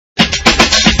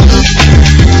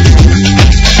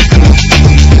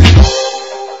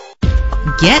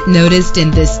Get noticed in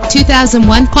this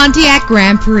 2001 Pontiac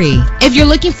Grand Prix. If you're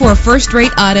looking for a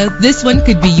first-rate auto, this one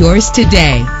could be yours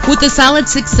today. With a solid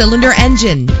 6-cylinder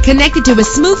engine connected to a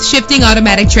smooth shifting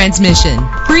automatic transmission,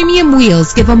 premium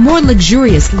wheels give a more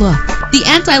luxurious look. The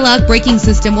anti-lock braking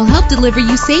system will help deliver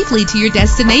you safely to your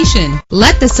destination.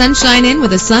 Let the sunshine in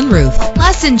with a sunroof.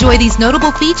 Plus, enjoy these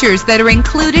notable features that are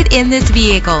included in this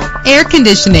vehicle: air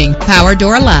conditioning, power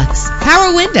door locks,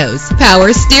 power windows,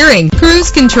 power steering,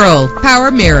 cruise control,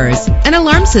 power mirrors, an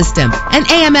alarm system, an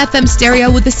AM/FM stereo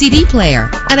with a CD player,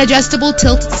 an adjustable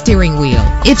tilt steering wheel.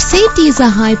 If safety is a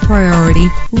high priority,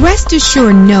 rest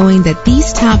assured knowing that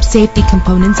these top safety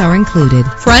components are included: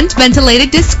 front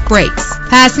ventilated disc brakes,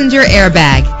 passenger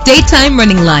airbag, daytime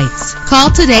running lights.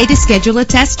 Call today to schedule a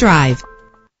test drive.